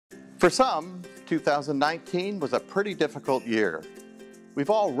For some, 2019 was a pretty difficult year.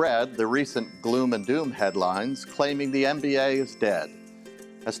 We've all read the recent gloom and doom headlines claiming the MBA is dead.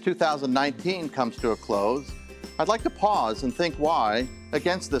 As 2019 comes to a close, I'd like to pause and think why,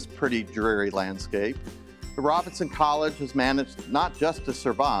 against this pretty dreary landscape, the Robinson College has managed not just to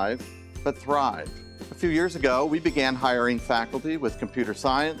survive, but thrive. A few years ago, we began hiring faculty with computer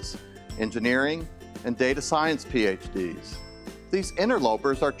science, engineering, and data science PhDs. These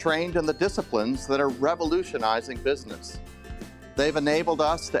interlopers are trained in the disciplines that are revolutionizing business. They've enabled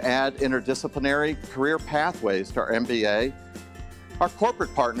us to add interdisciplinary career pathways to our MBA. Our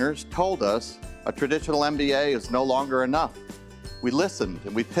corporate partners told us a traditional MBA is no longer enough. We listened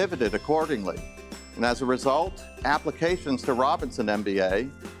and we pivoted accordingly. And as a result, applications to Robinson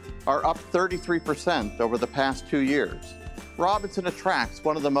MBA are up 33% over the past 2 years. Robinson attracts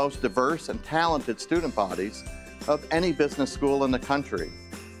one of the most diverse and talented student bodies of any business school in the country.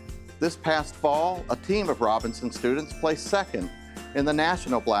 This past fall, a team of Robinson students placed second in the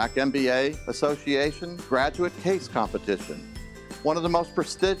National Black MBA Association Graduate Case Competition, one of the most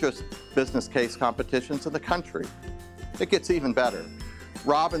prestigious business case competitions in the country. It gets even better.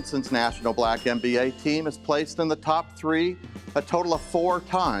 Robinson's National Black MBA team is placed in the top 3 a total of 4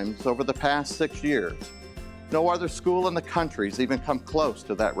 times over the past 6 years. No other school in the country has even come close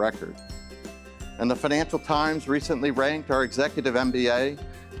to that record. And the Financial Times recently ranked our executive MBA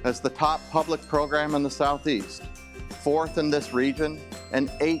as the top public program in the Southeast, 4th in this region, and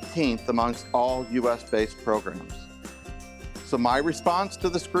 18th amongst all U.S.-based programs. So my response to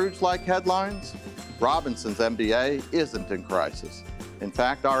the Scrooge-like headlines? Robinson's MBA isn't in crisis. In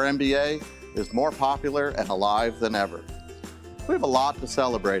fact, our MBA is more popular and alive than ever. We have a lot to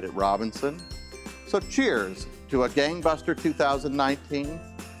celebrate at Robinson. So cheers to a gangbuster 2019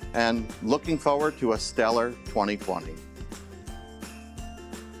 and looking forward to a stellar 2020.